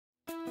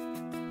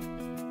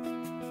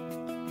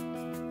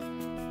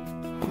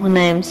My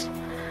name's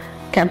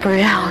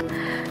Gabrielle.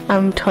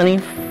 I'm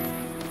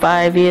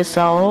 25 years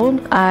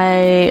old.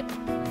 I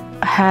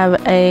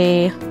have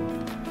a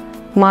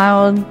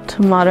mild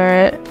to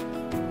moderate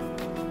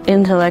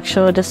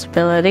intellectual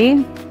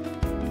disability.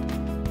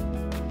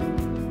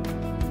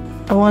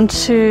 I want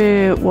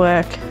to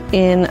work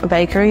in a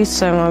bakery,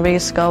 so my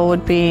biggest goal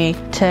would be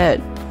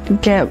to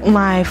get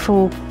my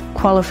full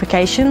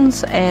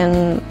qualifications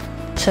and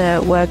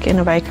to work in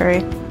a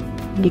bakery.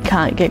 You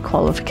can't get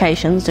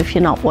qualifications if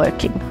you're not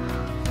working.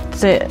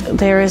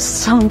 There is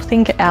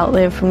something out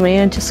there for me.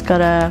 I just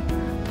gotta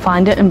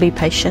find it and be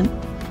patient.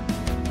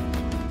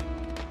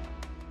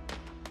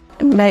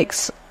 It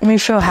makes me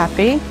feel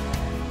happy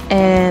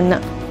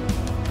and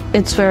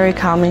it's very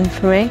calming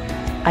for me.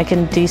 I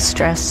can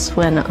de-stress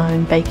when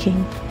I'm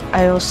baking.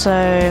 I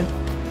also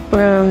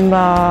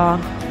remember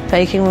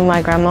baking with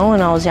my grandma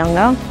when I was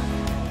younger,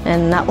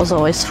 and that was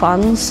always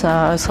fun, so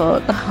I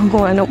thought,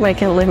 why not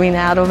make a living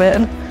out of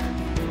it?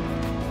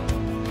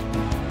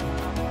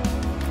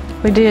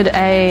 We did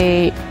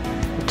a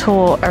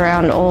tour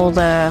around all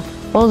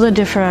the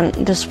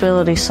different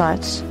disability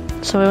sites.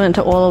 So we went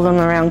to all of them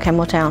around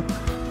Campbelltown.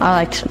 I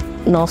liked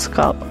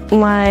Northcott.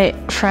 My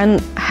friend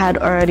had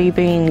already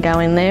been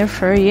going there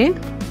for a year,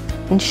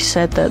 and she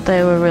said that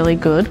they were really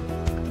good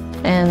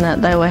and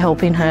that they were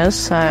helping her,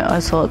 so I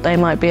thought they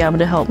might be able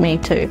to help me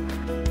too.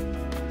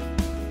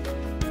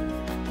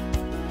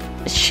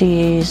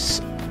 She's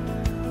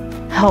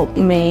helped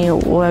me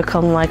work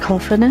on my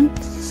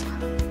confidence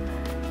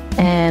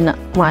and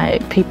my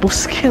people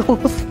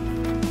skills.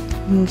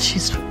 And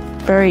she's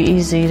very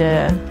easy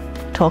to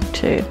talk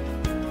to,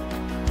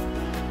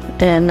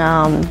 and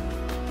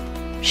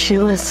she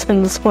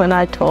listens when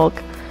I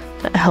talk.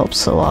 It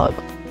helps a lot.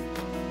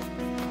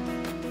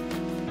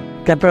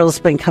 Gabrielle's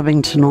been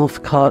coming to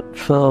Northcott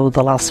for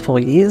the last 4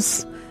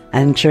 years,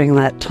 and during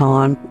that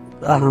time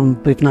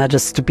we've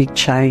noticed a big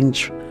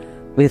change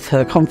with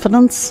her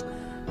confidence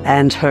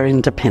and her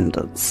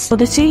independence. For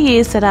the 2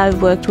 years that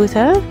I've worked with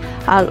her,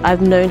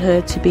 I've known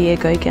her to be a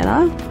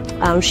go-getter.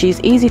 She's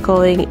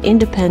easygoing,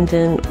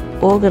 independent,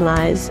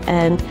 organised,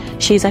 and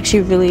she's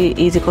actually really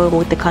easygoing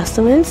with the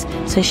customers,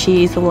 so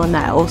she's the one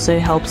that also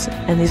helps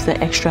and is the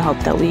extra help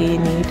that we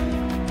need.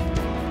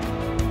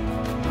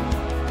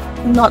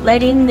 Not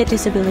letting the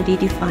disability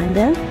define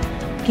them,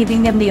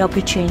 giving them the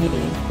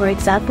opportunity. For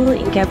example,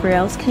 in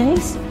Gabrielle's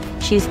case,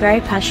 she's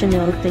very passionate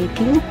about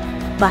baking,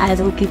 but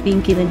hasn't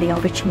been given the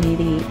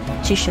opportunity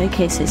to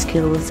showcase her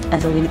skills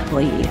as an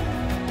employee.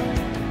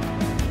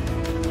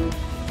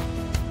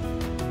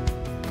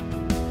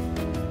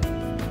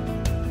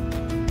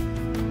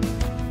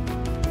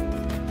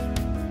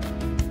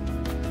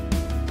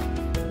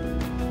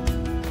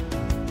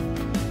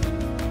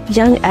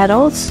 Young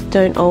adults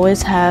don't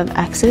always have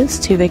access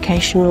to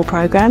vocational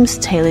programs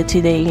tailored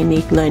to their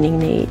unique learning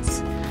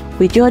needs.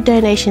 With your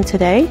donation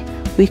today,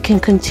 we can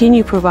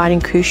continue providing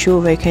crucial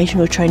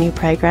vocational training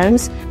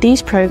programs.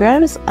 These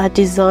programs are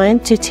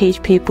designed to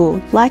teach people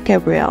like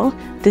Gabrielle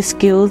the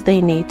skills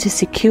they need to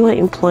secure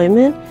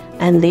employment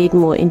and lead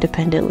more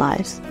independent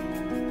lives.